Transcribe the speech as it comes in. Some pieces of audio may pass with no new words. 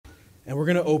And we're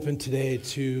going to open today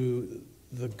to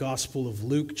the Gospel of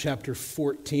Luke, chapter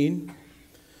 14.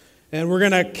 And we're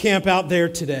going to camp out there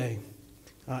today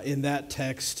in that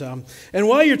text. And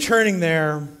while you're turning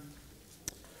there,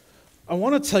 I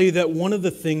want to tell you that one of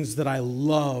the things that I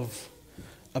love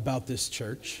about this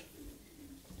church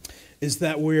is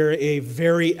that we're a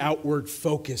very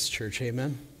outward-focused church,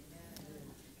 amen?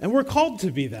 And we're called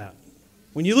to be that.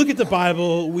 When you look at the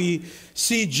Bible, we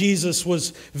see Jesus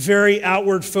was very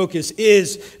outward focused,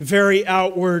 is very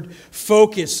outward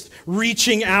focused,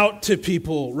 reaching out to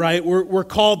people, right? We're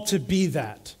called to be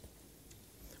that.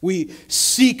 We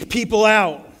seek people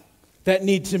out that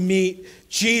need to meet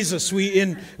Jesus. We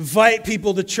invite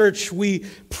people to church. We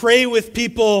pray with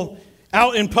people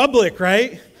out in public,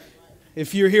 right?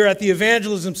 If you're here at the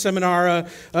evangelism seminar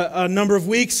a number of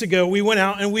weeks ago, we went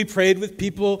out and we prayed with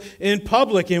people in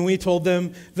public and we told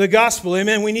them the gospel.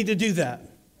 Amen. We need to do that.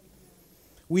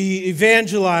 We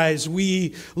evangelize.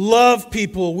 We love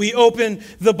people. We open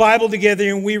the Bible together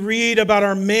and we read about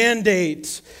our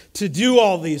mandate to do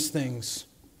all these things.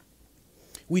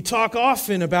 We talk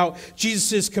often about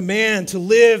Jesus' command to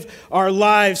live our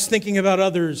lives thinking about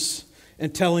others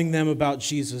and telling them about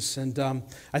Jesus. And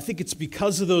I think it's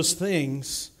because of those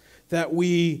things that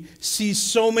we see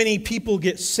so many people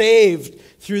get saved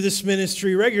through this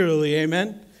ministry regularly.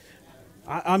 Amen?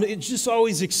 It's just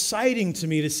always exciting to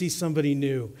me to see somebody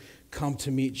new come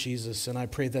to meet Jesus, and I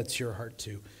pray that's your heart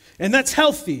too. And that's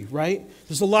healthy, right?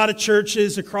 There's a lot of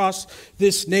churches across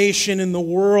this nation and the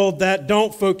world that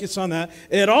don't focus on that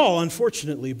at all,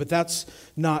 unfortunately, but that's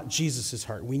not Jesus'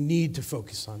 heart. We need to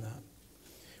focus on that.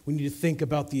 We need to think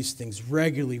about these things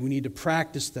regularly. We need to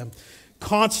practice them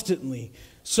constantly.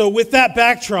 So with that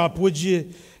backdrop,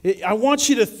 I want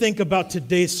you to think about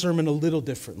today's sermon a little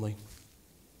differently.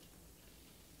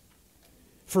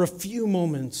 For a few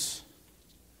moments,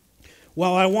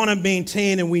 while I want to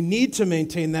maintain, and we need to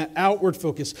maintain that outward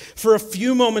focus, for a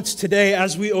few moments today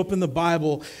as we open the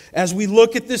Bible, as we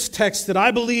look at this text that I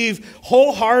believe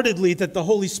wholeheartedly that the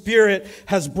Holy Spirit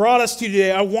has brought us to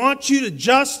today, I want you to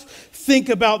just think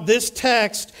about this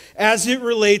text as it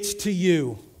relates to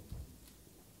you.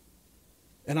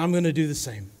 And I'm going to do the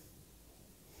same.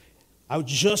 I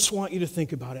just want you to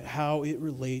think about it, how it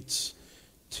relates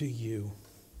to you.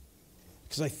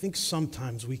 Because I think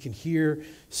sometimes we can hear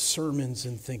sermons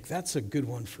and think, that's a good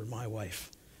one for my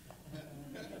wife.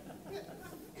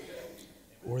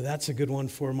 Or that's a good one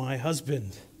for my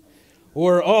husband.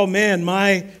 Or, oh man,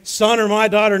 my son or my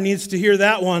daughter needs to hear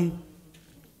that one.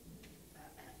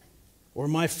 Or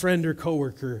my friend or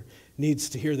coworker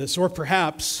needs to hear this. Or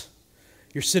perhaps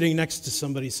you're sitting next to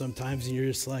somebody sometimes and you're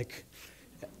just like,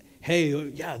 hey,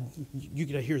 yeah, you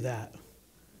got to hear that.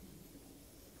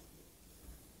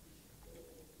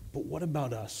 But what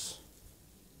about us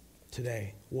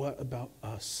today? What about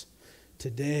us?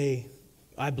 Today,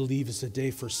 I believe, is a day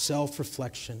for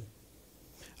self-reflection.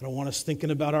 I don't want us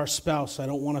thinking about our spouse. I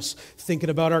don't want us thinking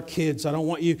about our kids. I don't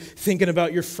want you thinking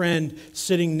about your friend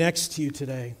sitting next to you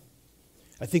today.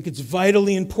 I think it's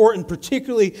vitally important,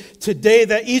 particularly today,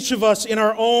 that each of us in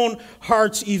our own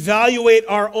hearts evaluate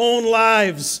our own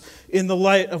lives in the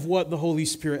light of what the Holy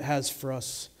Spirit has for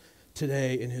us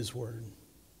today in His Word.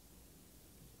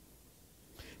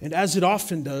 And as it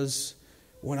often does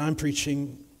when I'm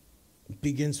preaching, it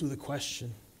begins with a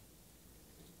question.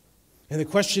 And the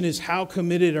question is, how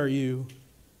committed are you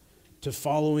to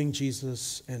following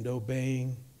Jesus and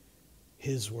obeying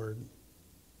His Word?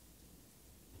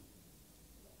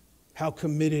 How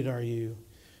committed are you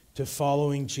to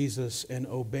following Jesus and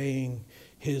obeying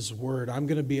His Word? I'm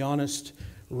going to be honest,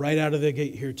 right out of the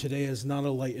gate here, today is not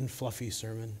a light and fluffy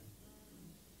sermon.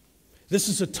 This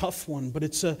is a tough one, but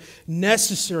it's a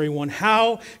necessary one.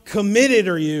 How committed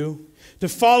are you to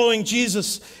following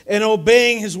Jesus and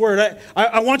obeying His Word?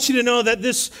 I want you to know that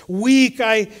this week,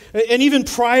 and even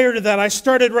prior to that, I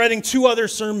started writing 2 other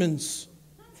sermons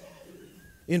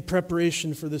in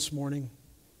preparation for this morning.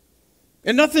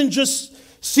 And nothing just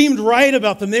seemed right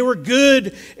about them. They were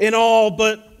good and all,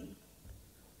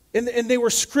 and they were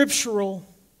scriptural.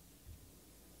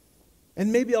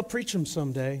 And maybe I'll preach them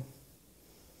someday.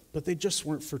 But they just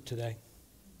weren't for today.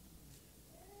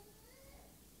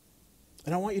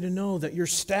 And I want you to know that your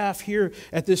staff here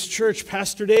at this church,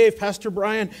 Pastor Dave, Pastor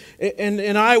Brian,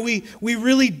 and I, we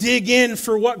really dig in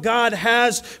for what God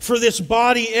has for this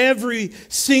body every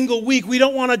single week. We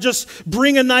don't want to just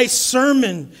bring a nice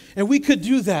sermon. And we could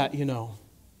do that, you know.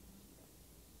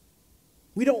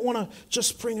 We don't want to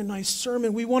just bring a nice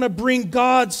sermon. We want to bring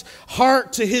God's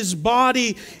heart to His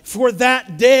body for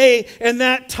that day and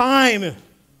that time.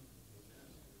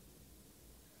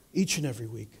 Each and every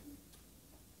week.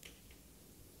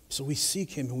 So we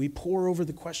seek him and we pore over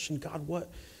the question, God, what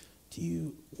do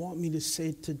you want me to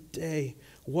say today?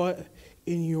 What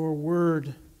in your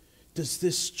word does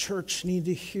this church need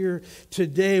to hear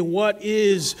today? What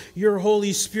is your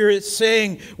Holy Spirit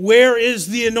saying? Where is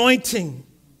the anointing?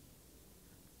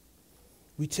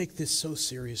 We take this so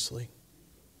seriously.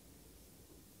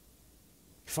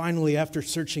 Finally, after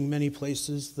searching many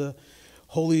places, the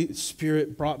Holy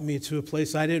Spirit brought me to a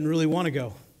place I didn't really want to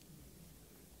go.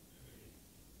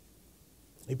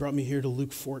 He brought me here to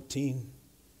Luke 14,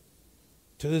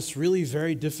 to this really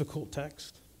very difficult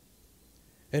text.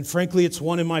 And frankly, it's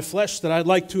one in my flesh that I'd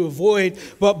like to avoid,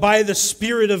 but by the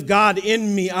Spirit of God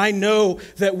in me, I know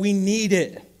that we need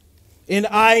it, and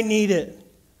I need it.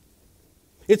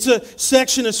 It's a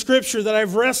section of Scripture that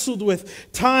I've wrestled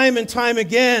with time and time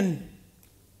again.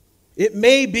 It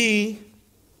may be,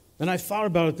 and I thought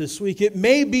about it this week, it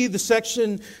may be the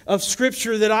section of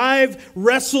Scripture that I've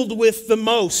wrestled with the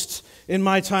most in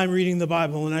my time reading the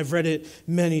Bible, and I've read it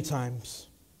many times.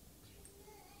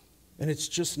 And it's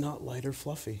just not light or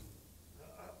fluffy.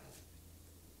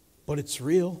 But it's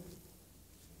real.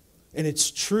 And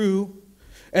it's true.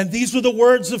 And these are the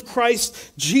words of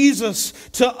Christ Jesus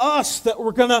to us that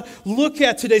we're going to look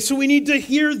at today. So we need to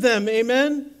hear them.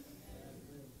 Amen?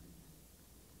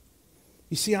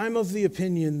 You see, I'm of the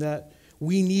opinion that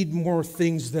we need more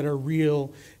things that are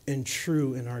real and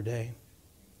true in our day.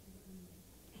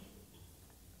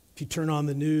 If you turn on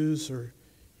the news or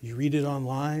you read it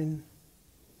online,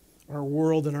 our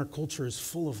world and our culture is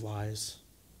full of lies.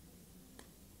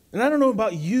 And I don't know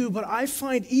about you, but I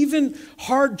find even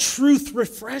hard truth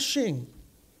refreshing.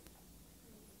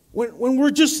 When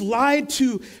we're just lied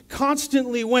to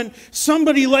constantly, when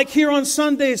somebody, like here on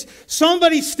Sundays,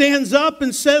 somebody stands up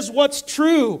and says what's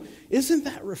true. Isn't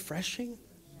that refreshing?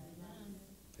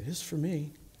 It is for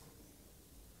me.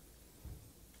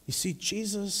 You see,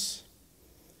 Jesus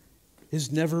is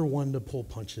never one to pull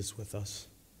punches with us.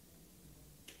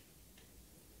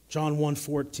 John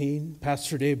 1:14,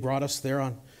 Pastor Dave brought us there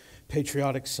on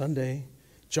Patriotic Sunday.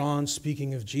 John,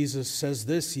 speaking of Jesus, says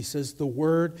this. He says, "The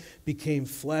Word became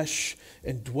flesh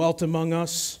and dwelt among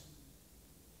us.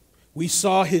 We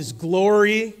saw His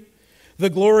glory, the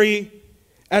glory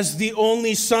as the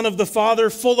only Son of the Father,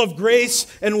 full of grace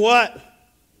and what?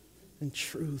 And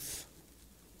truth."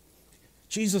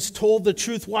 Jesus told the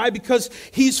truth. Why? Because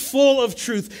He's full of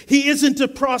truth. He isn't a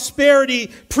prosperity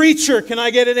preacher. Can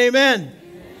I get an amen?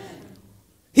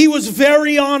 He was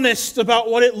very honest about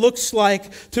what it looks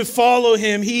like to follow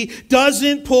Him. He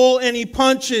doesn't pull any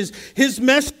punches. His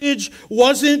message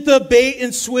wasn't the bait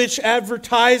and switch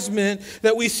advertisement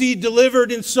that we see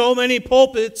delivered in so many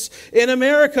pulpits in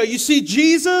America. You see,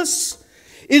 Jesus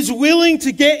is willing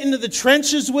to get into the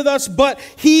trenches with us, but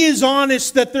He is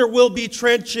honest that there will be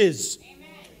trenches.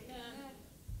 Amen.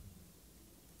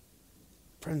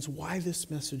 Friends, why this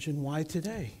message and why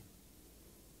today?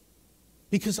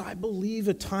 Because I believe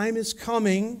a time is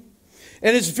coming,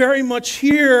 and it's very much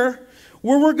here,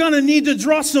 where we're going to need to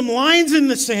draw some lines in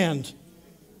the sand.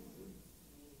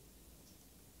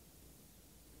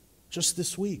 Just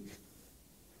this week,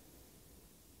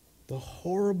 the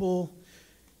horrible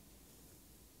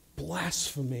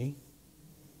blasphemy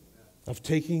of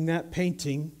taking that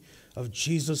painting of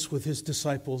Jesus with His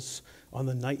disciples on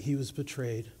the night He was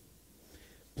betrayed,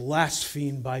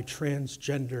 blasphemed by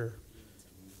transgender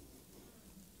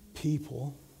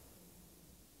people,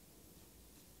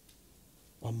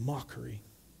 a mockery.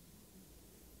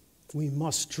 We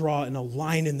must draw a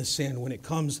line in the sand when it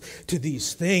comes to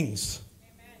these things.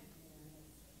 Amen.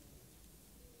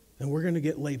 And we're going to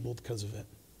get labeled because of it.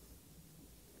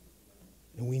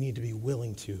 And we need to be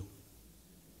willing to.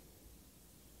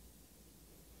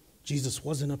 Jesus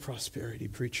wasn't a prosperity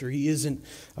preacher. He isn't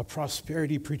a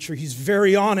prosperity preacher. He's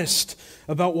very honest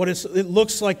about what it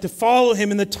looks like to follow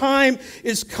Him. And the time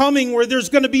is coming where there's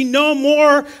going to be no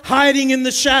more hiding in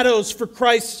the shadows for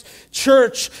Christ's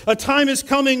church. A time is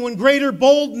coming when greater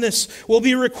boldness will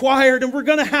be required. And we're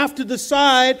going to have to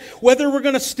decide whether we're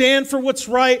going to stand for what's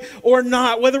right or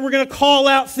not. Whether we're going to call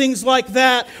out things like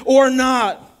that or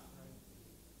not.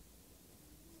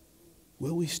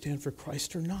 Will we stand for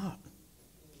Christ or not?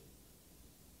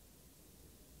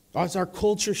 As our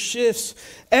culture shifts,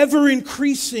 ever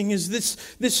increasing is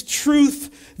this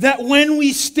truth that when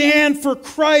we stand for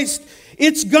Christ,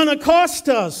 it's going to cost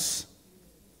us.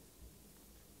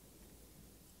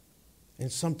 And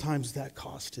sometimes that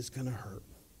cost is going to hurt.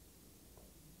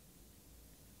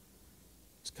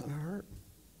 It's going to hurt.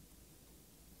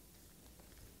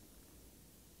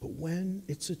 But when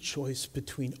it's a choice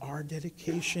between our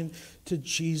dedication to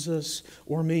Jesus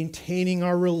or maintaining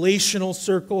our relational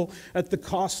circle at the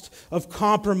cost of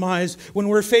compromise, when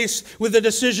we're faced with a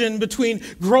decision between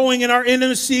growing in our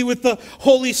intimacy with the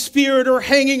Holy Spirit or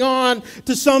hanging on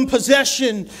to some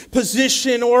possession,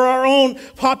 position, or our own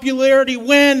popularity,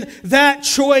 when that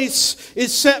choice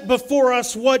is set before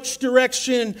us, which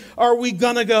direction are we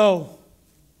going to go?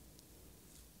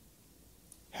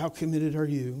 How committed are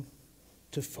you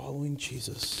to following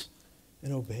Jesus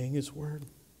and obeying His word?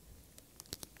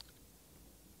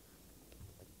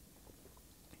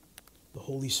 The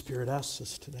Holy Spirit asks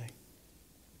us today,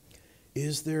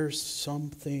 is there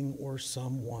something or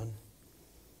someone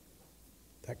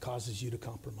that causes you to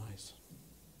compromise?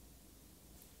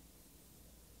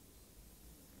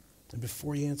 And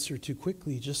before you answer too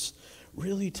quickly, just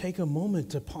really take a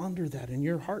moment to ponder that in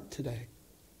your heart today.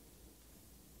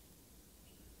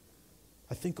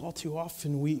 I think all too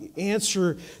often we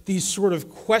answer these sort of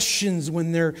questions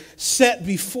when they're set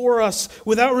before us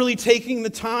without really taking the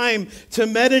time to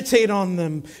meditate on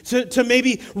them, to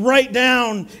maybe write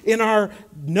down in our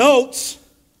notes,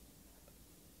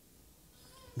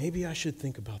 maybe I should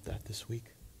think about that this week.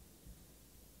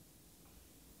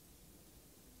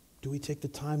 Do we take the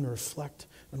time to reflect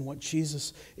on what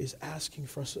Jesus is asking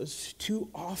for us? Too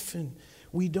often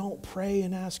we don't pray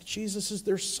and ask, Jesus, is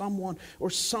there someone or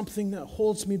something that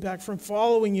holds me back from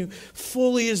following you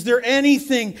fully? Is there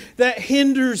anything that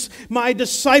hinders my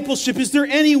discipleship? Is there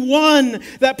anyone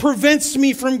that prevents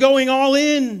me from going all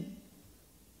in?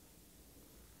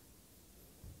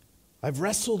 I've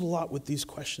wrestled a lot with these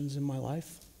questions in my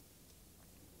life.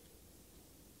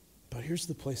 But here's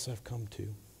the place I've come to.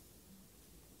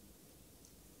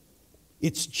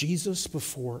 It's Jesus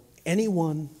before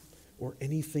anyone or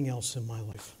anything else in my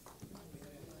life.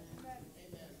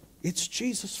 It's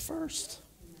Jesus first.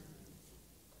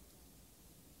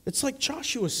 It's like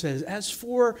Joshua says, as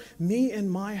for me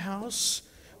and my house,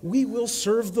 we will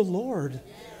serve the Lord.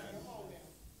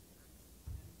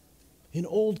 An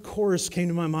old chorus came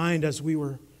to my mind as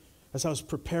I was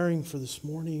preparing for this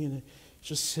morning, and it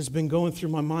just has been going through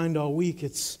my mind all week.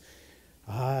 It's,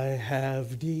 I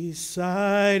have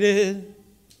decided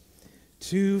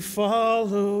to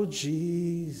follow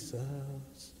Jesus.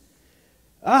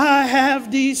 I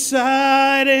have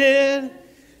decided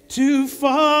to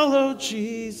follow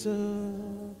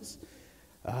Jesus.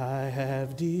 I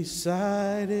have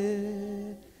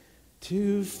decided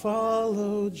to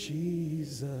follow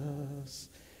Jesus.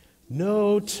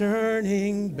 No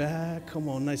turning back. Come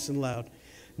on, nice and loud.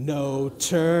 No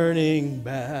turning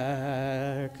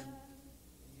back.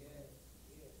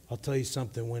 I'll tell you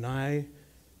something. When I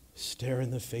stare in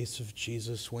the face of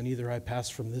Jesus, when either I pass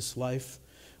from this life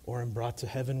or am brought to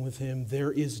heaven with Him,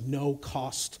 there is no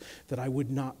cost that I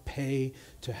would not pay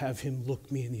to have Him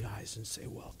look me in the eyes and say,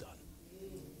 well done.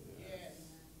 Yes.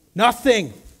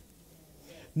 Nothing.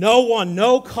 No one,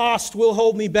 no cost will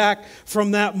hold me back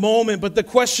from that moment. But the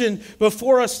question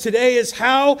before us today is,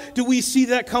 how do we see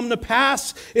that come to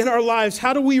pass in our lives?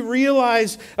 How do we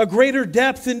realize a greater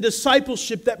depth in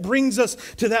discipleship that brings us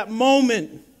to that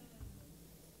moment?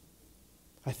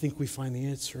 I think we find the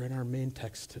answer in our main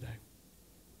text today.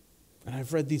 And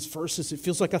I've read these verses, it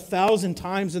feels like 1,000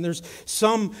 times, and there's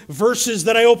some verses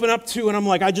that I open up to and I'm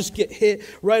like, I just get hit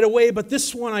right away. But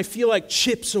this one I feel like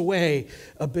chips away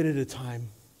a bit at a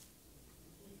time.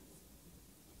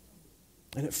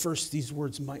 And at first these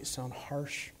words might sound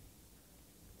harsh.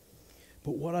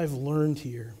 But what I've learned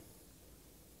here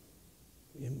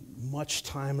in much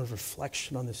time of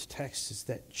reflection on this text is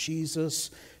that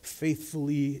Jesus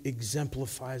faithfully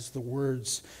exemplifies the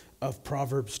words of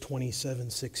Proverbs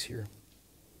 27:6 here,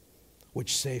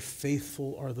 which say,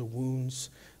 faithful are the wounds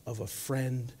of a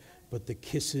friend, but the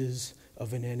kisses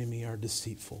of an enemy are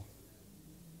deceitful.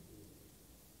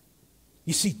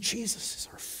 You see, Jesus is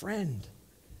our friend.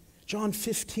 John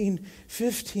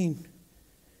 15:15.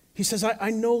 He says,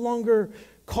 I no longer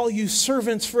call you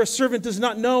servants, for a servant does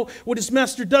not know what his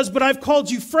master does, but I've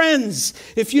called you friends.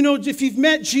 If you've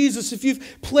met Jesus, if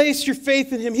you've placed your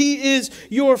faith in Him, He is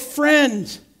your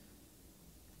friend.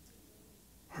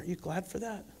 Aren't you glad for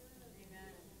that?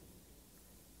 Amen.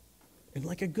 And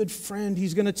like a good friend,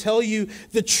 He's going to tell you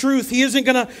the truth. He isn't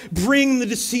going to bring the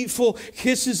deceitful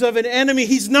kisses of an enemy.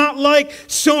 He's not like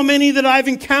so many that I've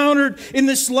encountered in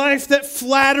this life that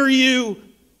flatter you.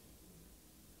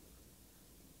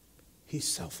 He's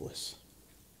selfless.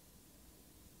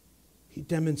 He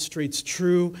demonstrates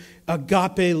true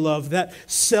agape love, that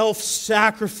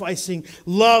self-sacrificing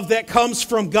love that comes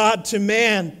from God to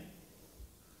man.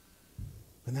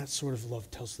 And that sort of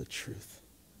love tells the truth.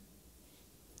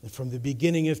 And from the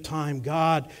beginning of time,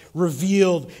 God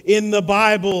revealed in the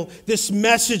Bible this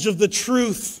message of the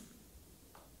truth.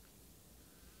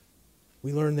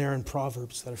 We learn there in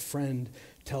Proverbs that a friend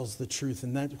tells the truth,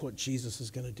 and that's what Jesus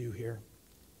is going to do here.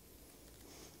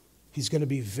 He's going to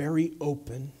be very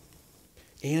open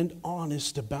and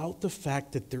honest about the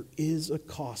fact that there is a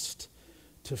cost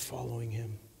to following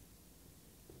him.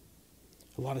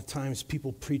 A lot of times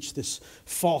people preach this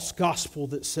false gospel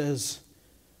that says,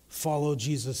 follow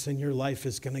Jesus and your life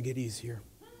is going to get easier.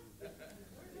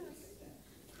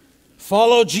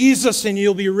 Follow Jesus and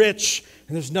you'll be rich.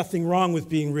 And there's nothing wrong with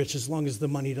being rich as long as the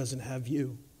money doesn't have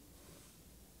you.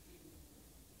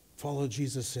 Follow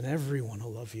Jesus and everyone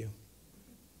will love you.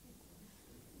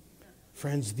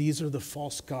 Friends, these are the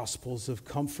false gospels of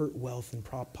comfort, wealth, and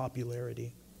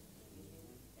popularity.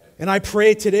 And I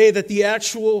pray today that the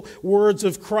actual words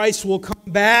of Christ will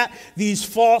combat these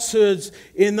falsehoods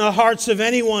in the hearts of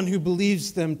anyone who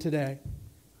believes them today,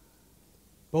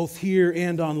 both here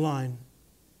and online.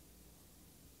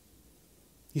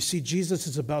 You see, Jesus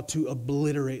is about to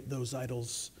obliterate those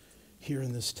idols here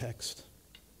in this text.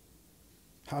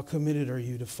 How committed are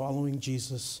you to following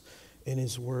Jesus in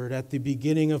his word? At the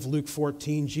beginning of Luke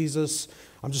 14, Jesus,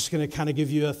 I'm just going to kind of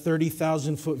give you a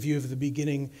 30,000-foot view of the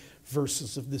beginning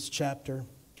verses of this chapter.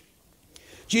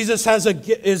 Jesus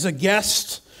is a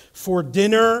guest for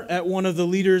dinner at one of the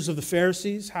leaders of the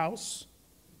Pharisees' house.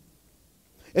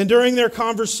 And during their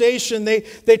conversation, they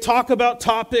talk about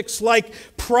topics like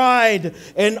pride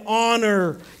and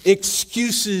honor,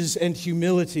 excuses and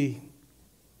humility.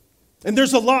 And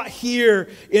there's a lot here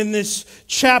in this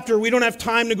chapter. We don't have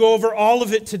time to go over all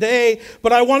of it today,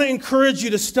 but I want to encourage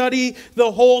you to study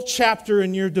the whole chapter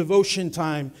in your devotion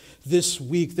time this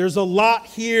week. There's a lot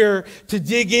here to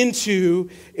dig into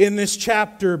in this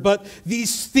chapter, but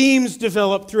these themes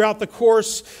develop throughout the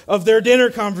course of their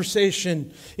dinner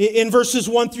conversation. In verses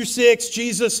 1 through 6,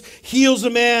 Jesus heals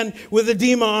a man with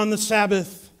edema on the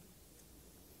Sabbath.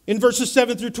 In verses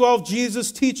 7 through 12,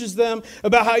 Jesus teaches them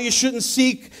about how you shouldn't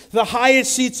seek the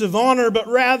highest seats of honor, but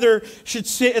rather should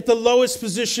sit at the lowest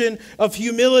position of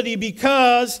humility,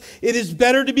 because it is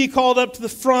better to be called up to the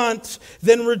front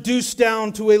than reduced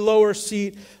down to a lower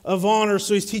seat of honor.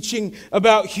 So he's teaching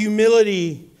about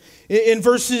humility. In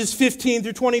verses 15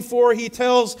 through 24, he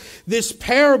tells this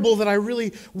parable that I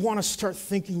really want to start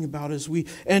thinking about as we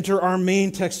enter our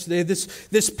main text today.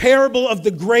 This parable of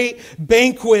the great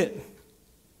banquet,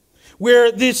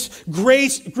 where this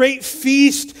great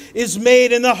feast is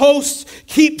made, and the hosts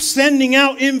keep sending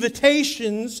out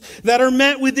invitations that are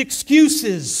met with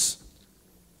excuses.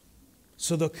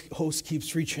 So the host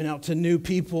keeps reaching out to new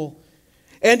people,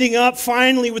 ending up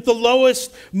finally with the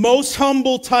lowest, most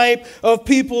humble type of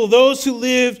people, those who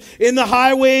lived in the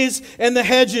highways and the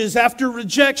hedges. After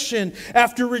rejection,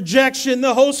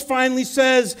 the host finally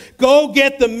says, go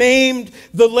get the maimed,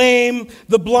 the lame,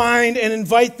 the blind, and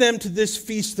invite them to this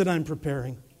feast that I'm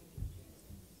preparing.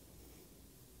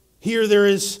 Here there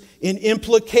is an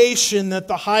implication that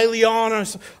the highly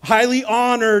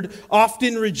honored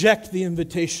often reject the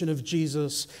invitation of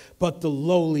Jesus, but the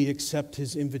lowly accept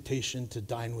his invitation to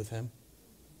dine with him.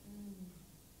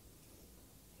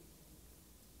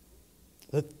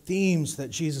 The themes that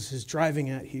Jesus is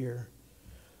driving at here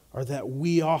are that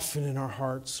we often in our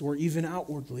hearts, or even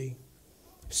outwardly,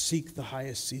 seek the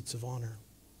highest seats of honor.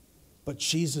 But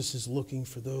Jesus is looking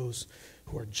for those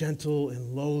who are gentle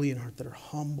and lowly in heart, that are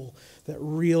humble, that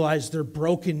realize their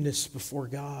brokenness before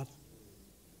God.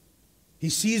 He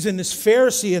sees in this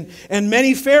Pharisee, and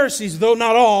many Pharisees, though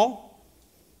not all,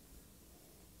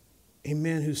 a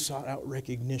man who sought out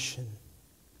recognition.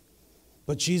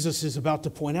 But Jesus is about to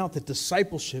point out that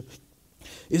discipleship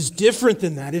is different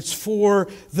than that. It's for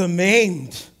the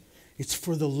maimed. It's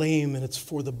for the lame, and it's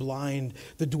for the blind,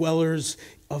 the dwellers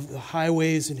of the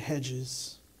highways and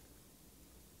hedges.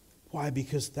 Why?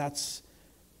 Because that's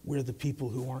where the people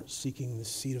who aren't seeking the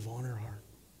seat of honor are.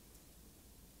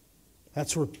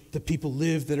 That's where the people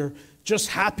live that are just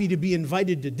happy to be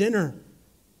invited to dinner.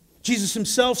 Jesus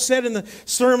himself said in the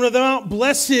Sermon on the Mount,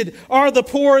 blessed are the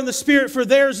poor in the spirit, for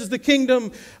theirs is the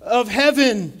kingdom of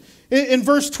heaven. In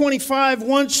verse 25,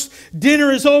 once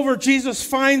dinner is over, Jesus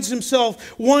finds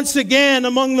himself once again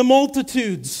among the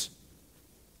multitudes.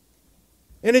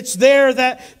 And it's there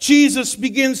that Jesus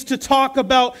begins to talk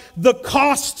about the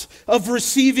cost of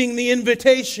receiving the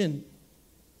invitation.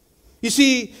 You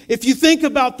see, if you think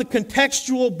about the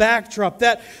contextual backdrop,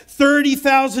 that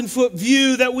 30,000-foot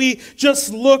view that we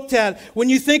just looked at, when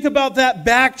you think about that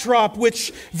backdrop, which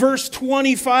verse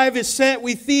 25 is set,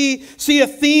 we see a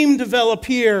theme develop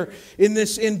here in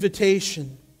this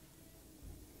invitation.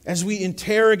 as we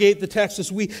interrogate the text,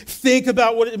 as we think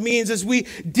about what it means, as we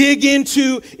dig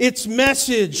into its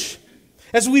message,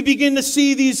 as we begin to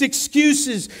see these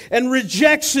excuses and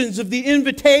rejections of the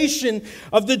invitation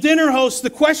of the dinner host, the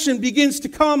question begins to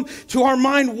come to our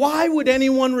mind, why would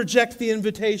anyone reject the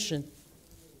invitation?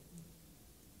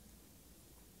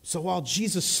 So while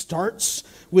Jesus starts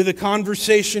with a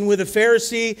conversation with a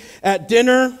Pharisee at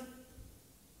dinner,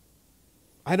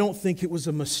 I don't think it was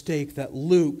a mistake that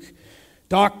Luke,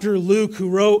 Dr. Luke, who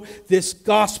wrote this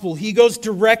gospel, he goes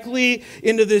directly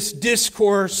into this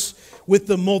discourse with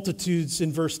the multitudes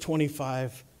in verse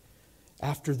 25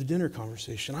 after the dinner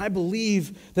conversation. I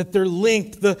believe that they're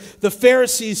linked. The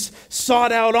Pharisees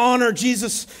sought out honor.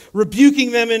 Jesus,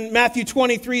 rebuking them in Matthew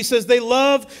 23, says they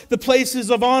love the places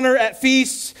of honor at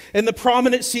feasts and the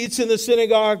prominent seats in the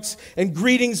synagogues and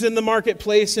greetings in the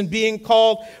marketplace and being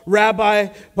called rabbi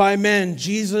by men.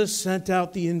 Jesus sent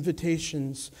out the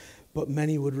invitations, but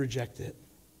many would reject it.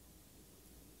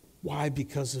 Why?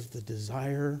 Because of the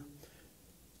desire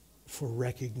for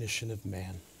recognition of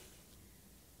man.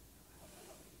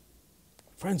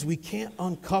 Friends, we can't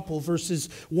uncouple verses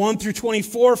 1 through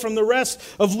 24 from the rest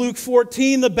of Luke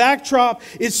 14. The backdrop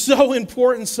is so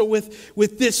important. So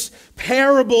with this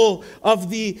parable of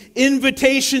the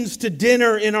invitations to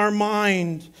dinner in our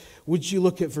mind, would you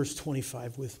look at verse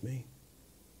 25 with me?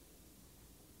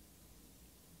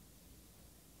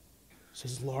 It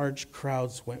says, large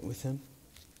crowds went with him.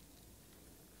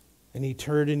 And he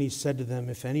turned and he said to them,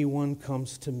 if anyone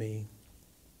comes to me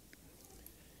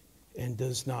and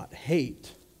does not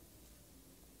hate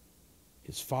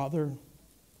his father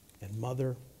and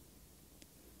mother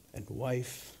and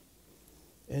wife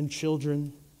and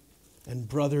children and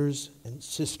brothers and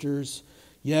sisters,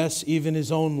 yes, even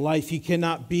his own life, he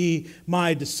cannot be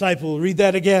my disciple. Read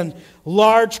that again.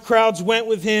 Large crowds went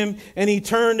with him, and he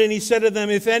turned and he said to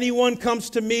them, if anyone comes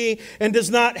to me and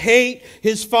does not hate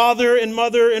his father and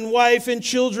mother and wife and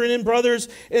children and brothers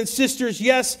and sisters,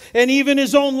 yes, and even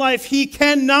his own life, he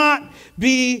cannot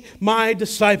be my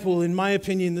disciple. In my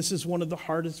opinion, this is one of the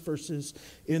hardest verses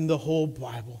in the whole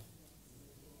Bible.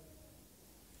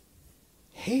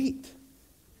 Hate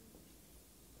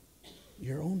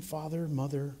your own father,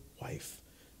 mother, wife,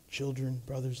 children,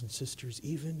 brothers and sisters,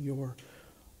 even your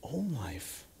own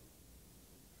life.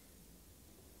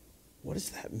 What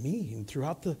does that mean?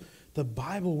 Throughout the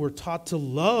Bible, we're taught to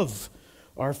love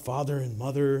our father and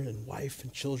mother and wife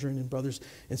and children and brothers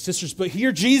and sisters. But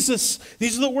here Jesus,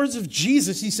 these are the words of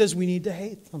Jesus. He says we need to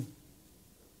hate them.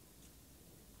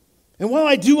 And while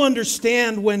I do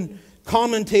understand when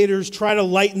commentators try to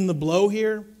lighten the blow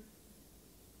here,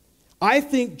 I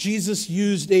think Jesus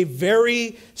used a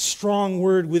very strong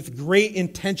word with great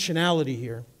intentionality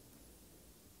here.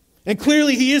 And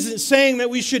clearly he isn't saying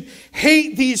that we should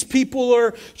hate these people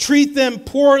or treat them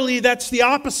poorly. That's the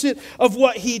opposite of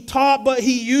what he taught, but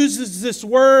he uses this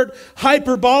word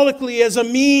hyperbolically as a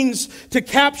means to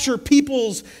capture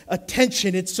people's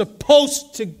attention. It's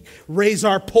supposed to raise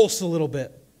our pulse a little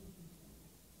bit.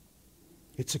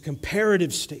 It's a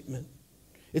comparative statement.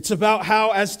 It's about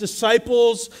how, as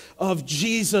disciples of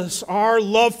Jesus, our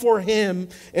love for him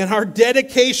and our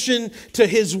dedication to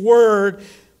his word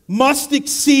must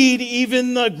exceed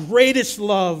even the greatest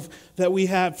love that we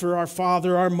have for our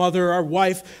father, our mother, our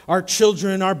wife, our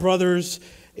children, our brothers,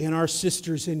 and our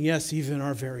sisters, and yes, even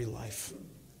our very life.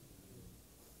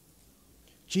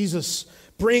 Jesus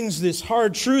brings this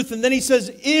hard truth, and then he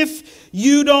says, if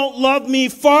you don't love me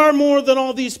far more than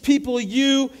all these people,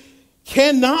 you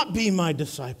cannot be my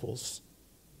disciples.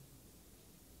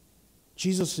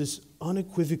 Jesus is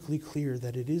unequivocally clear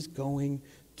that it is going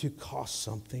to cost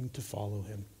something to follow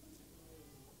him.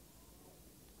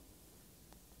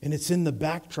 And it's in the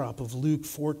backdrop of Luke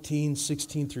 14,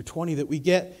 16 through 20 that we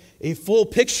get a full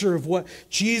picture of what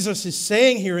Jesus is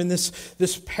saying here in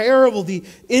this parable. The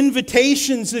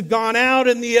invitations had gone out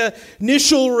and the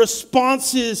initial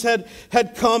responses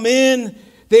had come in.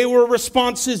 They were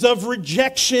responses of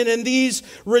rejection, and these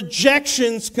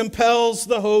rejections compels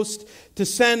the host to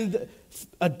send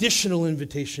additional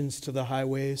invitations to the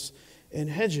highways and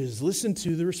hedges. Listen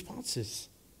to the responses.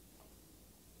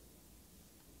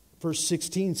 Verse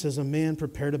 16 says, a man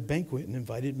prepared a banquet and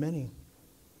invited many.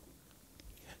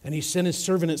 And he sent his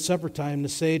servant at supper time to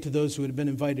say to those who had been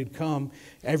invited, come,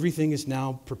 everything is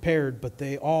now prepared. But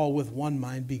they all with one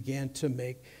mind began to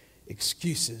make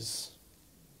excuses.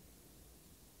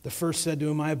 The first said to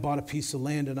him, I have bought a piece of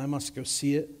land and I must go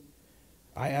see it.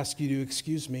 I ask you to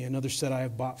excuse me. Another said, I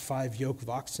have bought 5 yoke of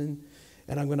oxen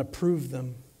and I'm going to prove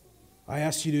them. I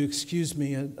ask you to excuse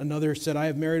me. Another said, I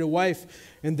have married a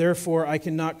wife, and therefore I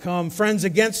cannot come. Friends,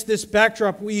 against this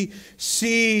backdrop, we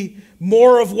see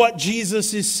more of what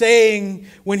Jesus is saying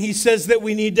when he says that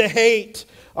we need to hate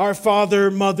our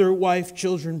father, mother, wife,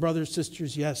 children, brothers,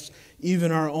 sisters, yes,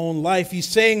 even our own life. He's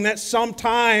saying that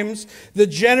sometimes the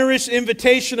generous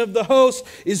invitation of the host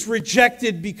is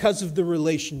rejected because of the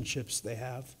relationships they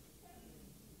have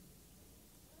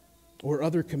or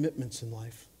other commitments in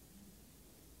life.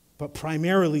 But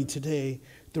primarily today,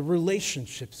 the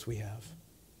relationships we have.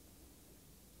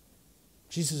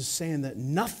 Jesus is saying that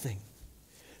nothing,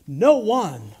 no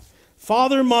one,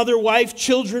 father, mother, wife,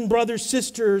 children, brothers,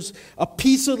 sisters, a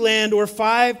piece of land, or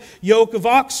 5 yoke of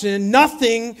oxen,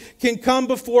 nothing can come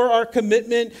before our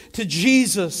commitment to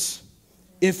Jesus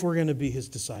if we're going to be his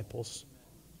disciples.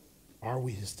 Are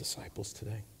we his disciples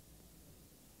today?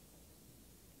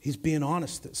 He's being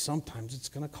honest that sometimes it's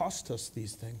going to cost us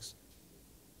these things.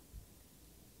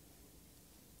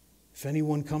 If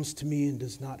anyone comes to me and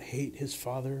does not hate his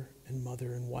father and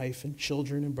mother and wife and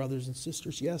children and brothers and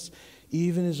sisters, yes,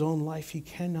 even his own life, he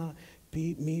cannot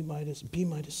be my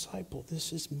disciple.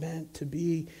 This is meant to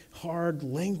be hard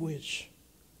language.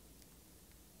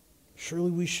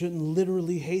 Surely we shouldn't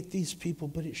literally hate these people,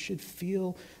 but it should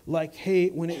feel like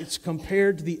hate when it's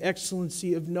compared to the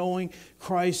excellency of knowing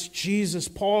Christ Jesus.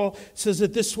 Paul says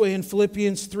it this way in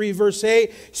Philippians 3, verse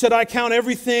 8. He said, I count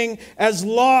everything as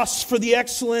loss for the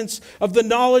excellence of the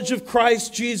knowledge of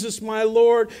Christ Jesus my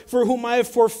Lord, for whom I have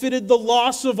forfeited the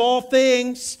loss of all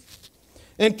things,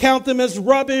 and count them as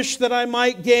rubbish that I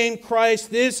might gain Christ.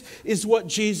 This is what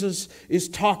Jesus is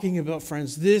talking about,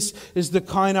 friends. This is the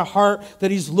kind of heart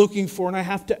that he's looking for. And I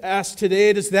have to ask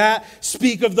today, does that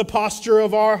speak of the posture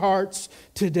of our hearts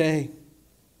today?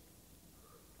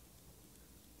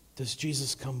 Does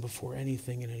Jesus come before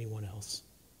anything and anyone else?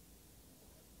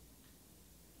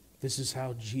 This is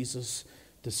how Jesus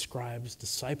describes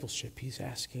discipleship. He's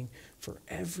asking for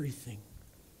everything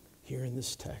here in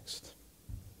this text.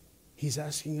 He's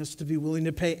asking us to be willing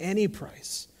to pay any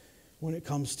price when it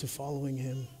comes to following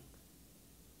him.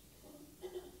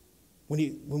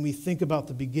 When we think about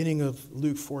the beginning of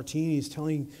Luke 14, he's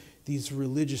telling these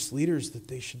religious leaders that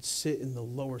they should sit in the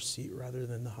lower seat rather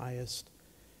than the highest.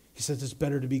 He says it's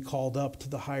better to be called up to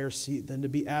the higher seat than to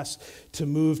be asked to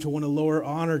move to one of lower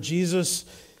honor. Jesus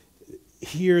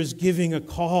here is giving a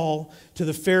call to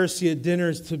the Pharisee at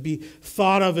dinners to be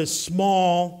thought of as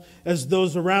small as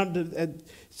those around.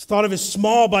 It's thought of as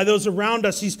small by those around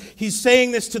us. He's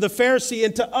saying this to the Pharisee,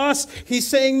 and to us, he's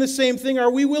saying the same thing.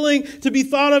 Are we willing to be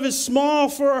thought of as small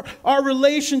for our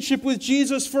relationship with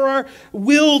Jesus, for our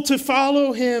will to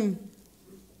follow him,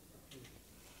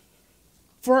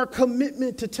 for our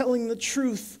commitment to telling the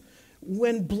truth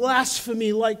when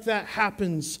blasphemy like that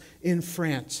happens in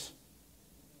France?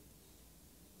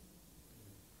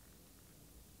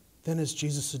 Then as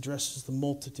Jesus addresses the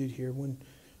multitude here, when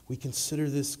we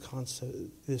consider this concept,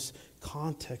 this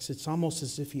context, it's almost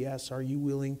as if he asks, are you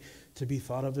willing to be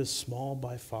thought of as small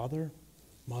by father,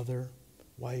 mother,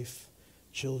 wife,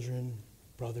 children,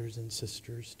 brothers, and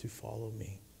sisters to follow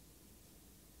me?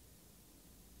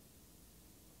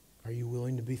 Are you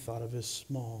willing to be thought of as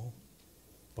small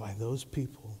by those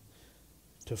people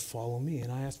to follow me?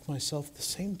 And I ask myself the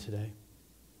same today.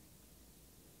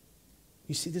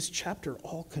 You see, this chapter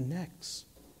all connects.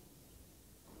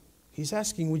 He's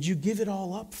asking, would you give it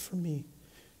all up for me?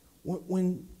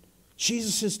 When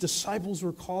Jesus' disciples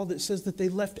were called, it says that they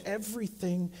left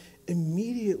everything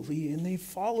immediately and they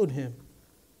followed him.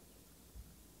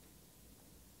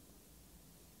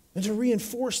 And to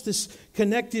reinforce this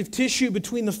connective tissue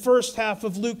between the first half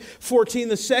of Luke 14,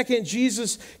 the second,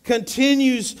 Jesus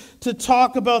continues to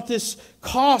talk about this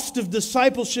cost of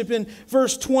discipleship in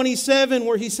verse 27,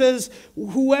 where he says,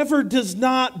 whoever does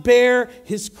not bear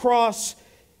his cross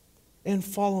and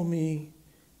follow me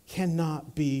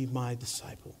cannot be my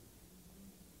disciple.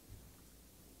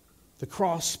 The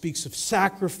cross speaks of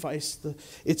sacrifice.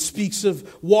 It speaks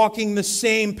of walking the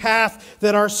same path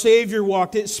that our Savior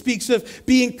walked. It speaks of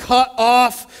being cut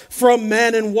off from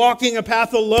men and walking a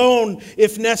path alone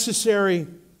if necessary.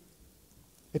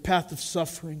 A path of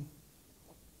suffering.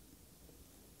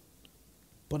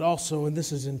 But also, and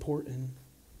this is important,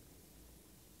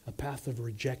 a path of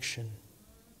rejection.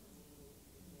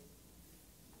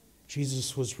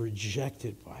 Jesus was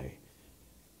rejected by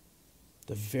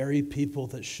the very people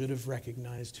that should have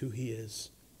recognized who he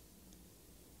is.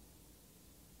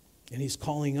 And he's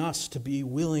calling us to be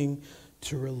willing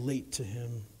to relate to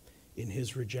him in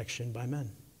his rejection by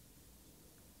men.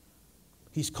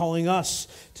 He's calling us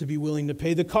to be willing to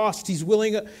pay the cost. He's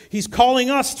calling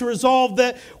us to resolve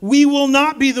that we will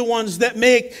not be the ones that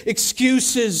make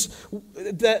excuses,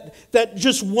 that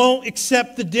just won't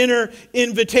accept the dinner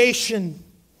invitation.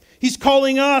 He's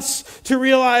calling us to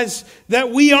realize that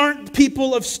we aren't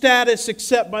people of status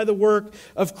except by the work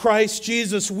of Christ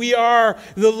Jesus. We are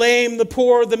the lame, the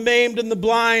poor, the maimed, and the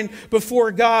blind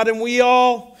before God, and we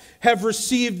all have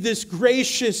received this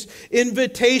gracious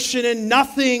invitation, and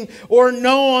nothing or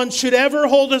no one should ever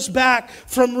hold us back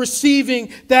from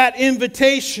receiving that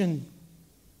invitation.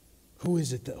 Who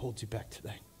is it that holds you back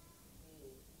today?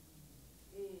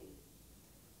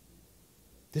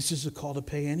 This is a call to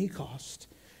pay any cost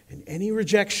and any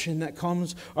rejection that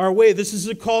comes our way. This is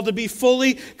a call to be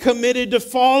fully committed to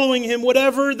following Him,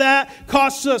 whatever that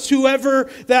costs us,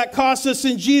 whoever that costs us.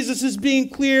 And Jesus is being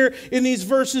clear in these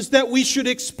verses that we should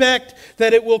expect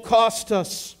that it will cost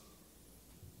us.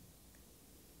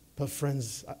 But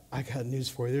friends, I got news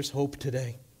for you. There's hope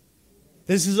today.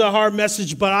 This is a hard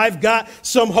message, but I've got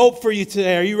some hope for you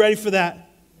today. Are you ready for that?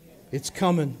 It's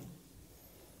coming.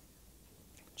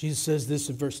 Jesus says this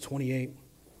in verse 28.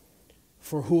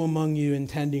 For who among you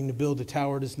intending to build a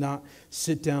tower does not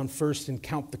sit down first and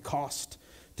count the cost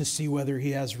to see whether he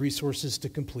has resources to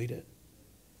complete it?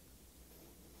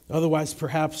 Otherwise,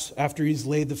 perhaps after he's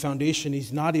laid the foundation,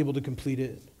 he's not able to complete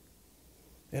it.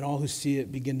 And all who see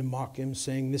it begin to mock him,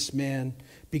 saying, this man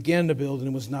began to build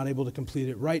and was not able to complete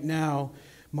it. Right now,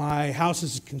 my house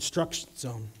is a construction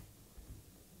zone.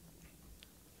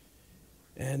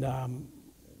 And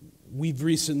we've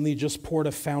recently just poured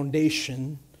a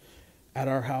foundation at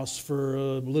our house for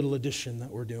a little addition that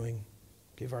we're doing.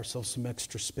 Give ourselves some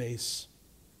extra space.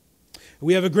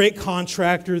 We have a great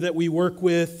contractor that we work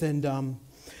with, and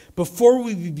before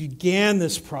we began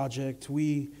this project,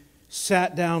 we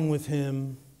sat down with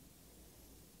him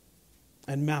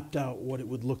and mapped out what it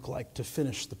would look like to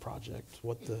finish the project,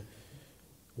 what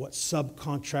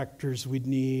subcontractors we'd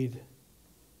need.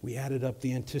 We added up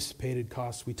the anticipated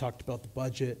costs. We talked about the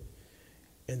budget.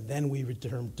 And then we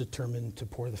determined to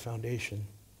pour the foundation.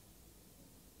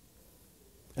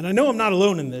 And I know I'm not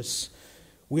alone in this.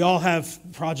 We all have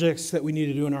projects that we need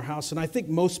to do in our house. And I think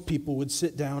most people would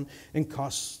sit down and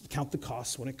count the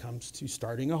costs when it comes to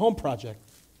starting a home project.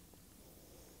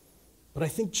 But I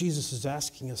think Jesus is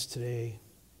asking us today,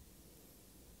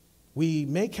 we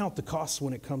may count the costs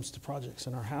when it comes to projects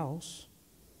in our house,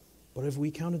 but have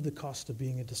we counted the cost of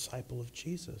being a disciple of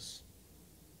Jesus?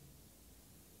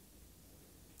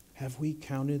 Have we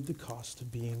counted the cost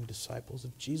of being disciples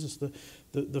of Jesus?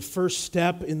 The first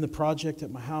step in the project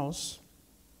at my house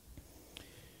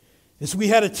is we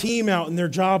had a team out, and their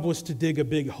job was to dig a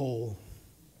big hole.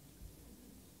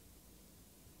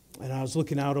 And I was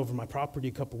looking out over my property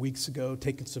a couple weeks ago,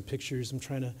 taking some pictures. I'm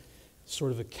trying to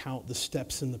sort of account the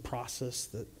steps in the process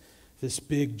that this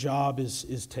big job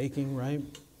is taking, right?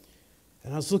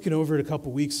 And I was looking over it a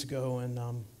couple weeks ago and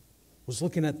was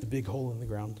looking at the big hole in the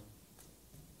ground.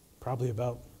 Probably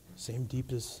about the same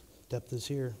depth as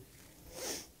here.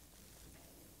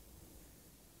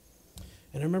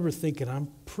 And I remember thinking, I'm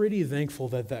pretty thankful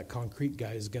that concrete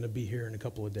guy is going to be here in a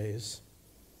couple of days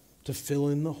to fill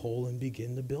in the hole and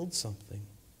begin to build something.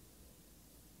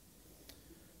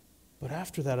 But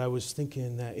after that, I was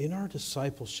thinking that in our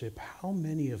discipleship, how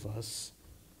many of us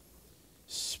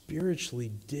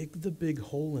spiritually dig the big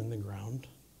hole in the ground,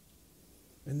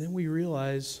 and then we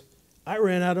realize, I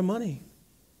ran out of money.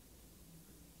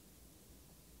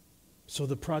 So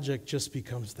the project just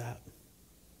becomes that.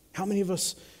 How many of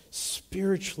us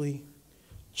spiritually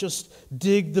just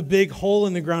dig the big hole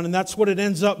in the ground, and that's what it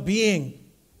ends up being?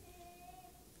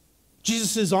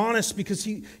 Jesus is honest because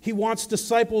he wants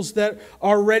disciples that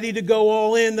are ready to go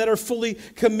all in, that are fully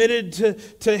committed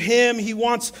to Him. He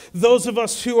wants those of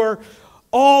us who are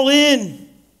all in.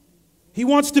 He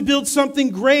wants to build something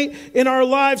great in our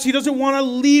lives. He doesn't want to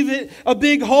leave it a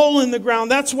big hole in the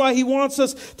ground. That's why He wants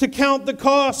us to count the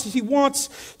costs. He wants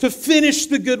to finish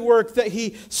the good work that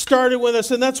He started with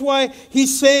us. And that's why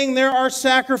He's saying there are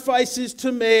sacrifices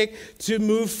to make to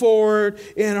move forward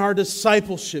in our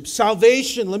discipleship.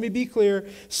 Salvation, let me be clear,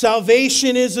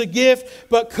 salvation is a gift,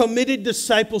 but committed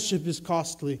discipleship is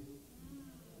costly.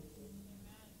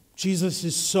 Jesus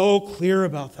is so clear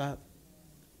about that.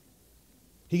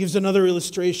 He gives another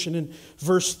illustration in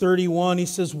verse 31. He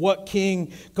says, what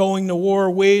king going to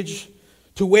wage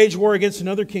war against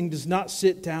another king does not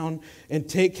sit down and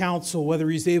take counsel whether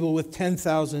he's able with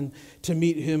 10,000 to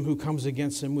meet him who comes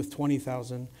against him with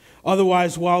 20,000?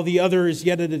 Otherwise, while the other is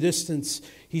yet at a distance,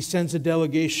 he sends a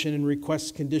delegation and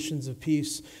requests conditions of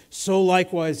peace. So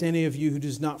likewise, any of you who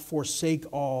does not forsake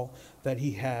all that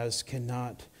he has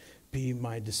cannot be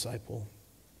my disciple?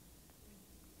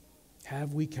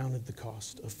 Have we counted the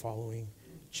cost of following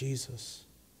Jesus?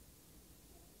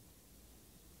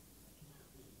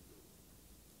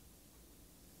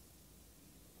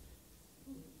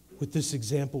 With this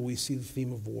example, we see the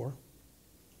theme of war.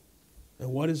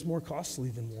 And what is more costly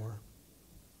than war?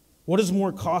 What is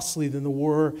more costly than the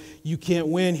war you can't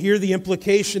win? Here the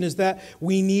implication is that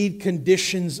we need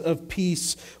conditions of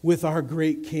peace with our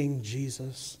great King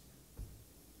Jesus.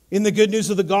 In the good news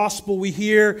of the gospel, we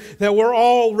hear that we're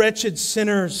all wretched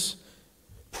sinners,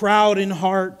 proud in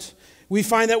heart. We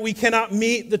find that we cannot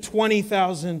meet the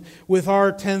 20,000 with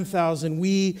our 10,000.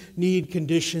 We need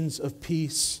conditions of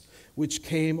peace, which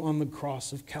came on the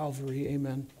cross of Calvary.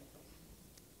 Amen.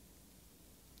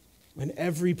 And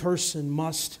every person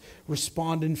must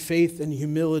respond in faith and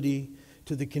humility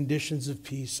to the conditions of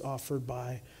peace offered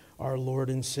by our Lord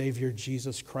and Savior,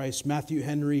 Jesus Christ. Matthew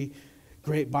Henry,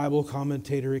 great Bible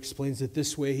commentator, explains it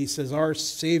this way. He says, our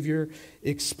Savior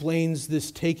explains this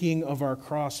taking of our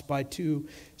cross by two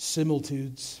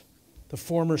similitudes. The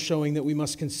former showing that we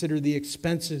must consider the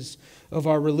expenses of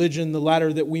our religion, the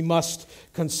latter that we must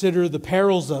consider the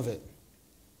perils of it.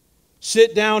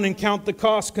 Sit down and count the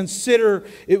cost. Consider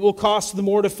it will cost the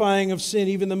mortifying of sin,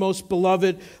 even the most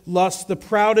beloved lust. The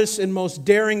proudest and most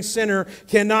daring sinner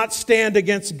cannot stand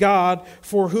against God,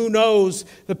 for who knows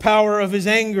the power of his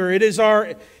anger? It is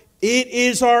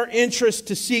our interest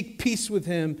to seek peace with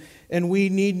him, and we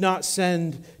need not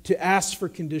send to ask for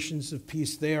conditions of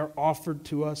peace. They are offered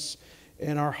to us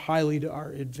and are highly to our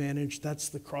advantage. That's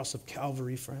the cross of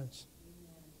Calvary, friends.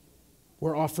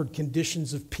 We're offered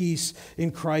conditions of peace in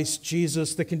Christ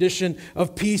Jesus. The condition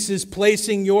of peace is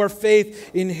placing your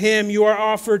faith in Him. You are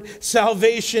offered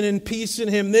salvation and peace in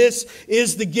Him. This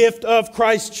is the gift of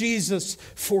Christ Jesus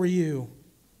for you.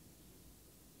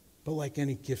 But like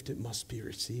any gift, it must be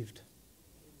received.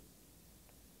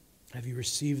 Have you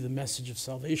received the message of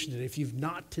salvation today? If you've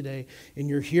not today and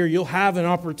you're here, you'll have an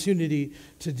opportunity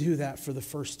to do that for the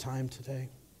first time today.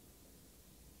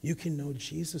 You can know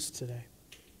Jesus today.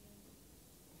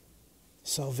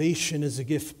 Salvation is a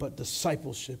gift, but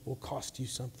discipleship will cost you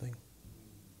something.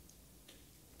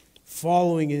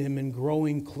 Following Him and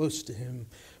growing close to Him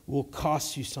will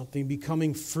cost you something.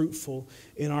 Becoming fruitful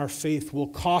in our faith will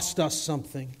cost us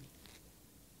something.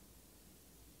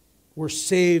 We're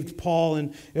saved, Paul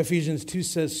in Ephesians 2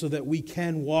 says, so that we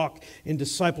can walk in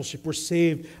discipleship. We're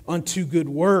saved unto good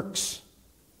works.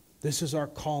 This is our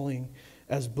calling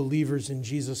as believers in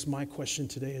Jesus. My question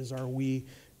today is, are we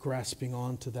grasping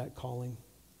on to that calling?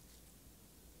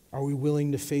 Are we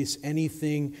willing to face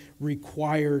anything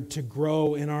required to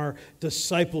grow in our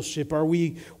discipleship? Are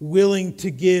we willing to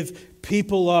give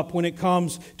people up when it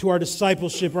comes to our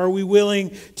discipleship? Are we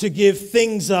willing to give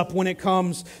things up when it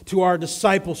comes to our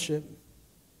discipleship?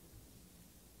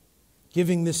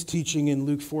 Giving this teaching in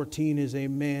Luke 14 is a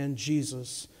man,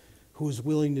 Jesus, who is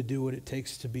willing to do what it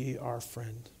takes to be our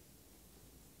friend.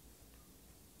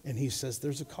 And He says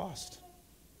there's a cost.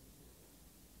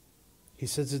 He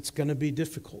says it's going to be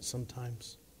difficult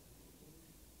sometimes.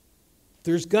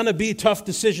 There's going to be tough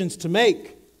decisions to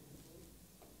make.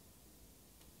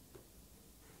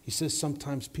 He says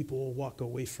sometimes people will walk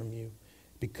away from you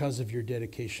because of your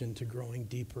dedication to growing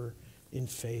deeper in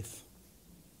faith.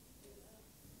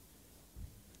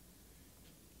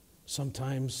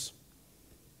 Sometimes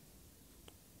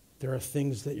there are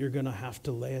things that you're going to have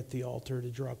to lay at the altar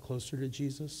to draw closer to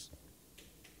Jesus.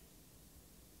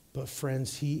 But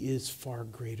friends, He is far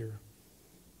greater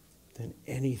than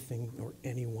anything or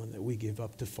anyone that we give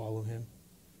up to follow Him.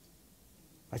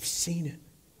 I've seen it.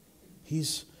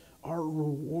 He's our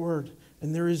reward.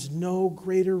 And there is no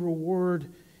greater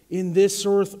reward in this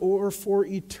earth or for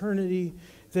eternity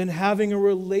than having a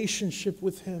relationship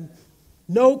with Him.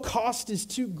 No cost is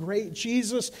too great.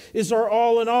 Jesus is our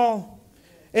all in all.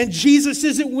 And Jesus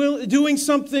isn't doing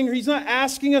something, or He's not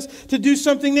asking us to do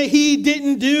something that He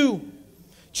didn't do.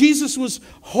 Jesus was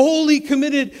wholly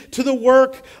committed to the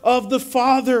work of the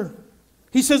Father.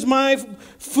 He says, my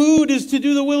food is to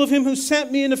do the will of Him who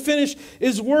sent me and to finish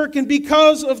His work. And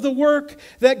because of the work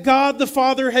that God the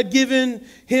Father had given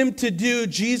Him to do,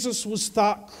 Jesus was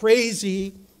thought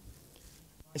crazy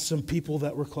by some people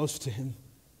that were close to Him.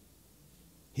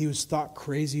 He was thought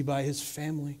crazy by His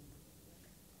family.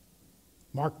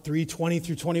 Mark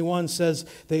 3:20-21 says,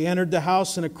 they entered the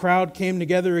house and a crowd came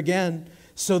together again,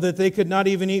 so that they could not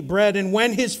even eat bread. And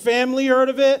when His family heard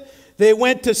of it, they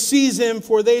went to seize Him,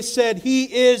 for they said, He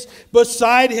is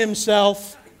beside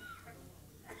himself.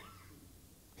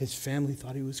 His family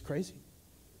thought He was crazy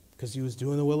because He was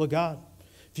doing the will of God.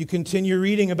 If you continue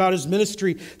reading about his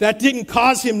ministry, that didn't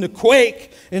cause him to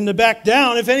quake and to back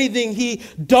down. If anything, he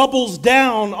doubles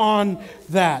down on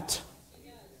that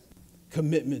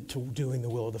commitment to doing the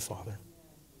will of the Father.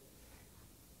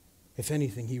 If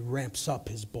anything, he ramps up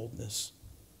his boldness.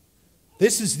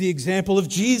 This is the example of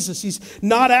Jesus. He's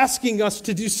not asking us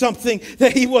to do something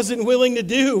that he wasn't willing to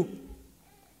do.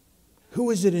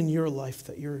 Who is it in your life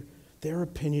that their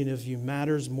opinion of you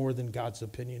matters more than God's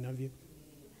opinion of you?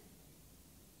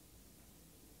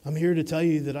 I'm here to tell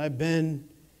you that I've been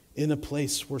in a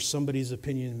place where somebody's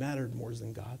opinion mattered more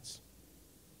than God's.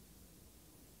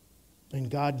 And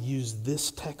God used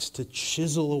this text to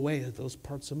chisel away at those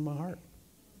parts of my heart.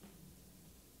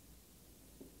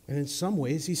 And in some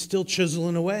ways, he's still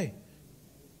chiseling away.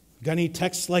 Got any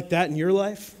texts like that in your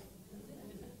life?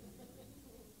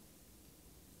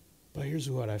 But here's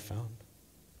what I found.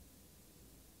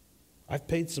 I've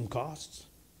paid some costs.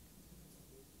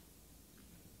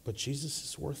 But Jesus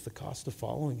is worth the cost of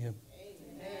following him.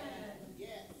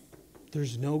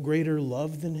 There's no greater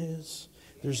love than his.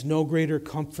 There's no greater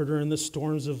comforter in the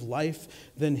storms of life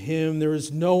than him. There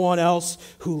is no one else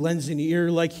who lends an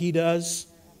ear like he does.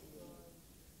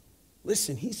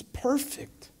 Listen, he's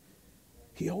perfect.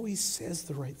 He always says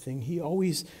the right thing. He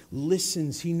always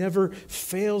listens. He never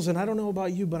fails. And I don't know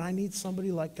about you, but I need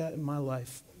somebody like that in my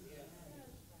life.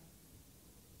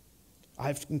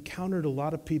 I've encountered a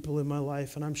lot of people in my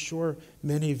life, and I'm sure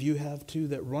many of you have too,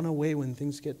 that run away when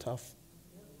things get tough.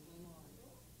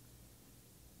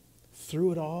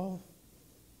 Through it all,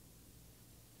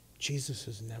 Jesus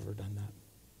has never done that.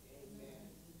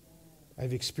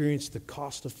 I've experienced the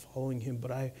cost of following him,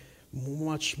 but I,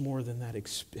 much more than that,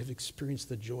 have experienced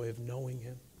the joy of knowing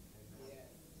him.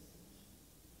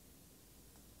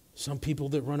 Some people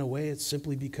that run away, it's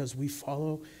simply because we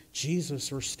follow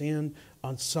Jesus or stand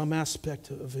on some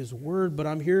aspect of his word. But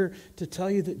I'm here to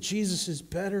tell you that Jesus is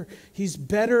better. He's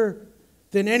better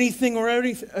than anything or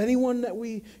anyone that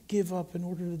we give up in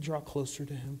order to draw closer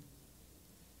to him.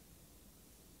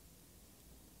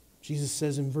 Jesus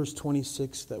says in verse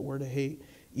 26 that we're to hate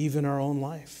even our own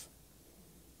life.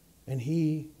 And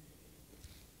he,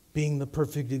 being the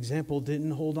perfect example,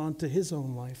 didn't hold on to his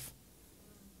own life.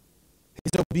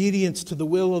 His obedience to the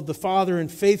will of the Father and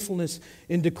faithfulness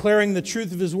in declaring the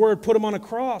truth of his word put him on a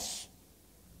cross.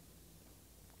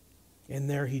 And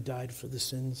there he died for the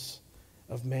sins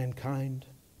of mankind,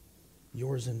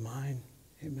 yours and mine.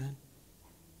 Amen.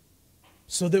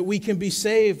 So that we can be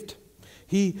saved.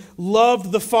 He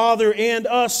loved the Father and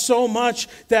us so much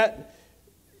that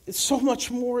it's so much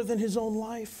more than his own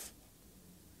life.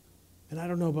 And I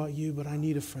don't know about you, but I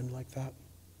need a friend like that.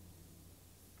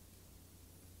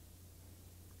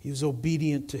 He was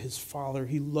obedient to his Father.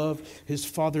 He loved his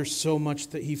Father so much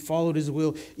that he followed his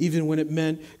will even when it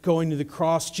meant going to the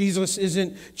cross. Jesus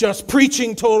isn't just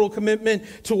preaching total commitment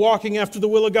to walking after the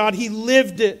will of God. He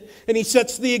lived it, and he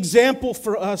sets the example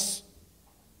for us.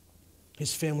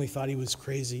 His family thought he was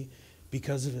crazy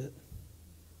because of it.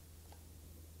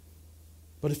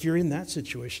 But if you're in that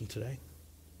situation today,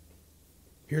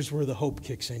 here's where the hope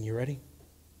kicks in. You ready?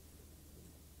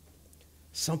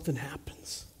 Something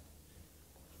happens.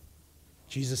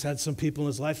 Jesus had some people in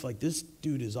his life like, this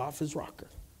dude is off his rocker.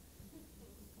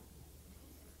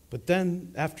 But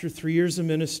then, after 3 years of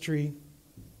ministry,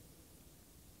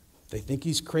 they think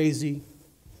he's crazy.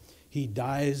 He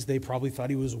dies. They probably thought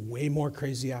he was way more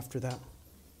crazy after that.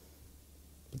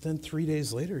 But then 3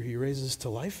 days later, he raises to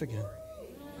life again.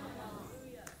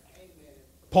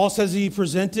 Paul says he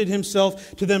presented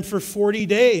himself to them for 40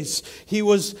 days. He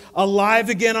was alive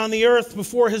again on the earth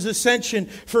before his ascension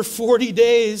for 40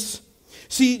 days.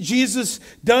 See, Jesus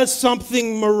does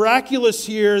something miraculous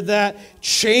here that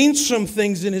changed some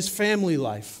things in his family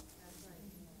life.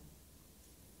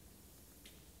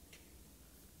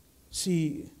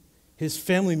 See, his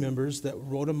family members that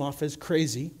wrote him off as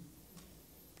crazy,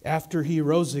 after he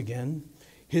rose again,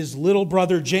 his little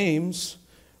brother James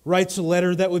writes a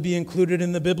letter that would be included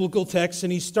in the biblical text,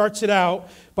 and he starts it out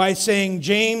by saying,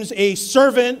 James, a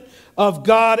servant of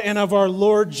God and of our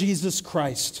Lord Jesus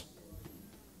Christ.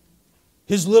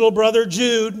 His little brother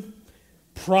Jude,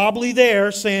 probably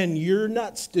there, saying, you're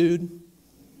nuts, dude,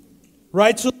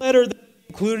 writes a letter that's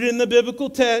included in the biblical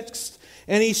text,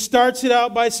 and he starts it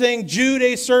out by saying, Jude,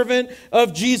 a servant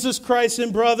of Jesus Christ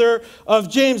and brother of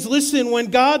James. Listen,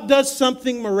 when God does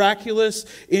something miraculous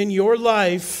in your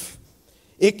life,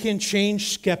 it can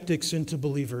change skeptics into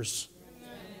believers.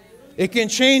 It can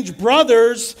change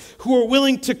brothers who are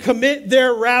willing to commit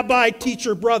their rabbi,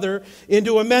 teacher, brother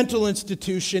into a mental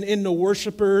institution, into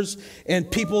worshipers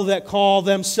and people that call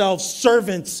themselves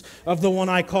servants of the one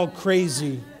I call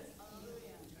crazy.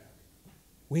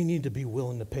 we need to be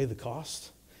willing to pay the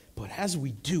cost. But as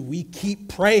we do, we keep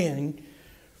praying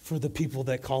for the people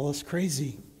that call us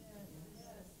crazy.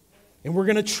 And we're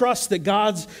going to trust that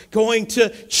God's going to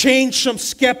change some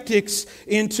skeptics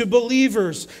into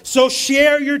believers. So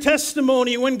share your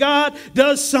testimony. When God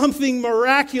does something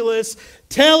miraculous,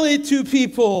 tell it to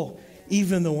people,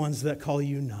 even the ones that call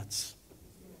you nuts.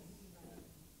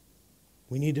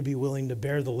 We need to be willing to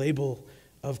bear the label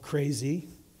of crazy.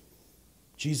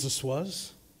 Jesus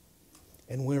was.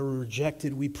 And when we're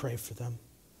rejected, we pray for them,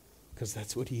 because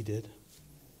that's what he did.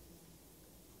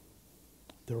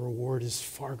 The reward is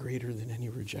far greater than any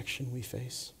rejection we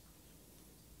face.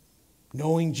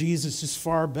 Knowing Jesus is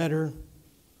far better.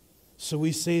 So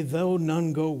we say, though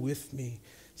none go with me,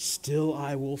 still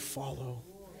I will follow.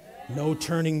 No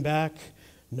turning back.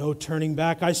 No turning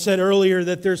back. I said earlier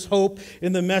that there's hope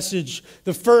in the message.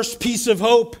 The first piece of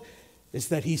hope is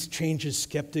that he changes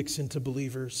skeptics into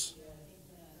believers.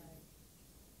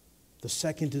 The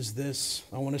second is this.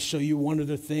 I want to show you one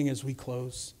other thing as we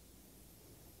close.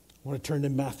 I want to turn to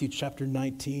Matthew chapter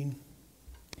 19.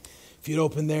 If you'd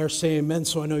open there, say amen,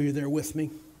 so I know you're there with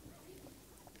me.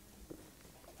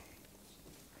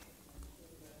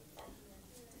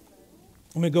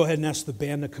 I'm going to go ahead and ask the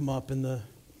band to come up, and the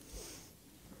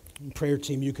prayer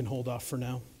team, you can hold off for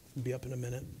now. We'll be up in a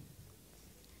minute.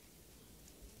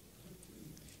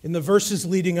 In the verses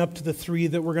leading up to the three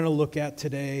that we're going to look at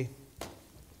today,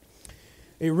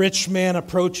 a rich man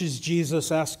approaches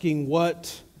Jesus asking,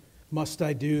 "What must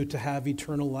I do to have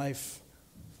eternal life?"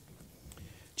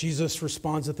 Jesus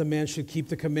responds that the man should keep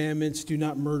the commandments: do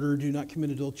not murder, do not commit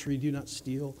adultery, do not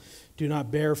steal, do not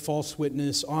bear false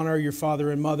witness, honor your father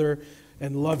and mother,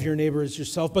 and love your neighbor as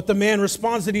yourself. But the man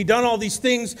responds that he'd done all these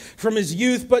things from his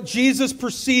youth, but Jesus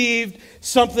perceived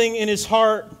something in his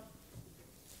heart.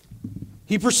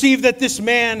 He perceived that this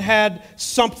man had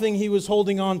something he was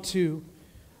holding on to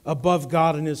above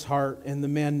God in his heart, and the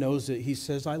man knows it. He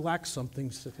says, "I lack something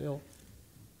still."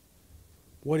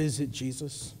 "What is it,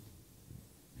 Jesus?"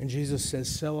 And Jesus says,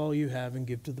 "Sell all you have and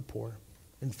give to the poor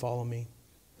and follow me."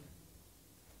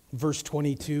 Verse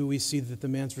 22, we see that the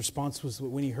man's response was that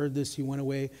when he heard this, he went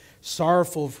away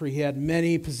sorrowful, for he had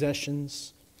many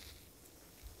possessions.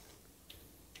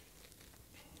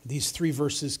 These three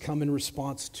verses come in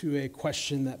response to a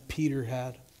question that Peter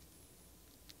had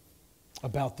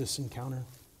about this encounter.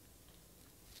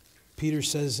 Peter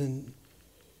says in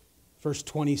verse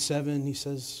 27, he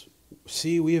says,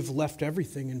 "See, we have left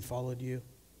everything and followed you.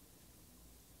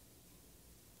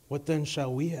 What then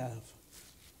shall we have?"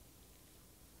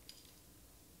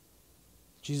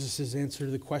 Jesus' answer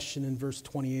to the question in verse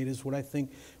 28 is what I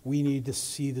think we need to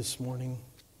see this morning.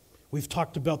 We've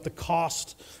talked about the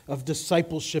cost of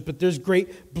discipleship, but there's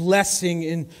great blessing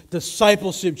in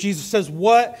discipleship. Jesus says,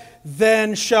 "What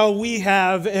then shall we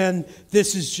have?" And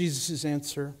this is Jesus'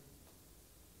 answer.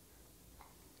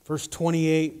 Verse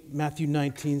 28, Matthew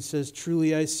 19 says,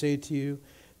 "Truly I say to you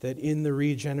that in the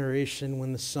regeneration,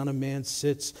 when the Son of Man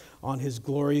sits on his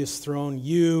glorious throne,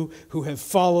 you who have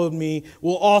followed me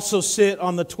will also sit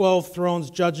on the 12 thrones,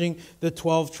 judging the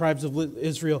 12 tribes of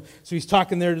Israel." So he's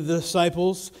talking there to the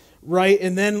disciples, right?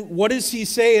 And then what does he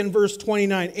say in verse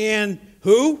 29? And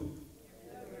who?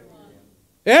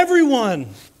 Everyone.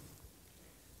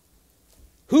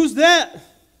 Who's that?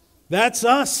 That's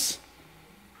us.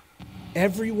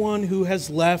 Everyone who has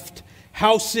left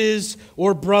houses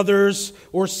or brothers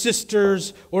or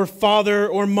sisters or father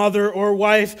or mother or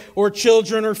wife or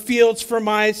children or fields for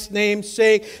my name's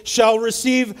sake shall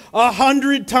receive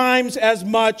 100 times as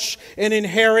much and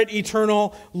inherit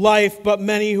eternal life. But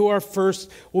many who are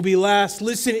first will be last.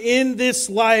 Listen, in this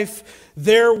life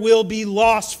there will be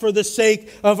loss for the sake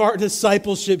of our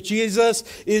discipleship. Jesus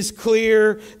is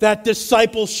clear that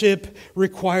discipleship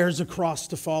requires a cross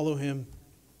to follow him.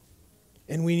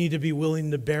 And we need to be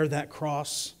willing to bear that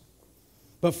cross.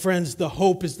 But friends, the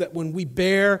hope is that when we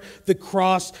bear the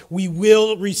cross, we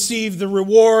will receive the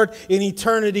reward in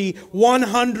eternity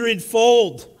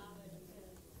 100-fold.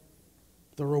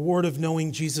 The reward of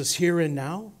knowing Jesus here and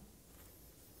now,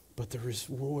 but the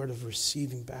reward of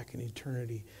receiving back in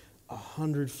eternity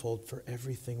 100-fold for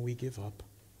everything we give up.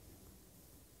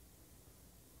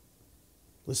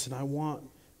 Listen, I want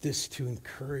this to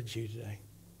encourage you today.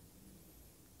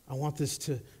 I want this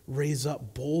to raise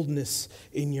up boldness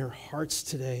in your hearts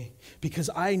today, because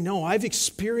I know I've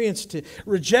experienced it.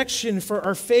 Rejection for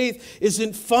our faith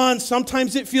isn't fun.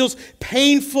 Sometimes it feels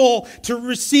painful to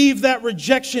receive that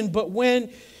rejection, but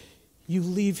when you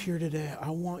leave here today, I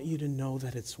want you to know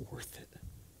that it's worth it.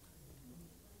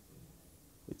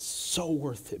 It's so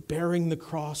worth it. Bearing the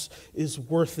cross is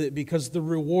worth it because the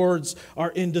rewards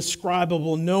are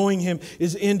indescribable. Knowing Him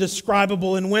is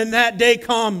indescribable. And when that day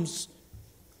comes,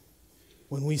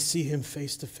 when we see Him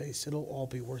face to face, it'll all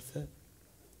be worth it.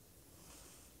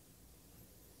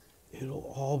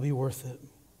 It'll all be worth it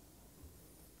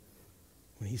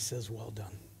when He says, well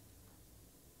done.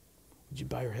 Would you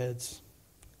bow your heads,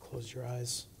 close your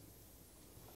eyes?